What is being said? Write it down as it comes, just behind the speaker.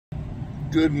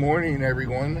Good morning,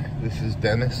 everyone. This is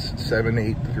Dennis,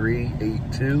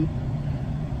 78382.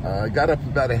 I got up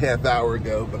about a half hour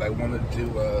ago, but I wanted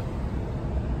to,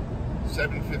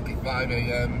 7:55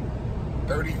 a.m.,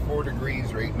 34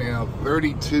 degrees right now,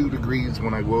 32 degrees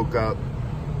when I woke up,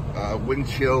 wind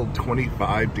chill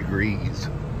 25 degrees.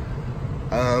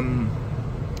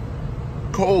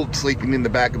 Cold sleeping in the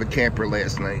back of the camper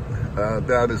last night,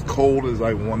 about as cold as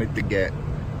I wanted to get.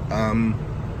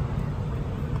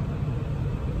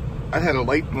 I had a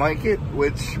light blanket,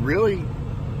 which really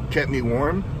kept me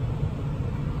warm.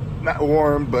 Not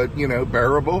warm, but, you know,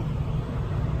 bearable.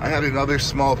 I had another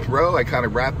small throw. I kind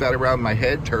of wrapped that around my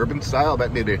head, turban style.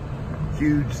 That made a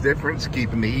huge difference,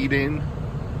 keeping the heat in.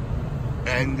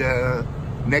 And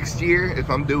next year, if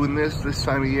I'm doing this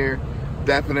time of year,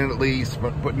 definitely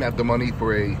putting out the money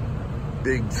for a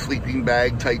big sleeping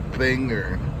bag type thing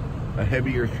or a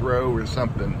heavier throw or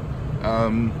something.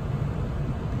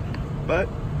 But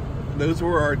those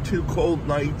were our 2 cold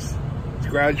nights. It's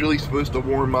gradually supposed to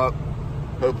warm up.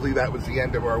 Hopefully that was the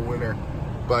end of our winter.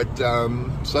 But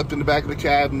slept in the back of the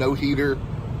cab, no heater,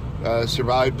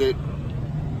 survived it.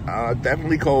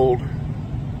 Definitely cold,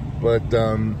 but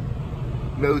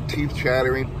no teeth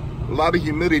chattering. A lot of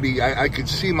humidity. I could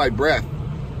see my breath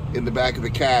in the back of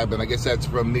the cab, and I guess that's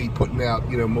from me putting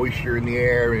out, you know, moisture in the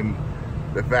air and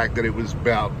the fact that it was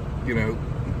about, you know,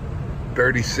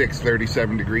 36,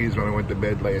 37 degrees when I went to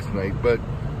bed last night. But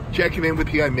checking in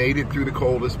with you, I made it through the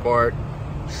coldest part.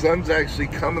 Sun's actually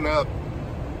coming up.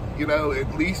 You know,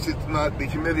 at least it's not, the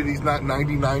humidity's not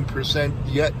 99%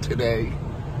 yet today.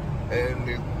 And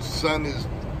the sun is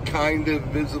kind of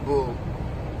visible,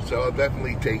 so I'll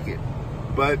definitely take it.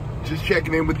 But just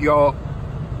checking in with y'all.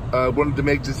 Wanted to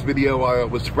make this video while it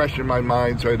was fresh in my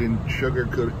mind, so I didn't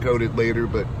sugarcoat it later.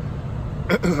 But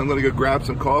I'm gonna go grab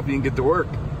some coffee and get to work.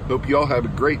 Hope you all have a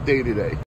great day today.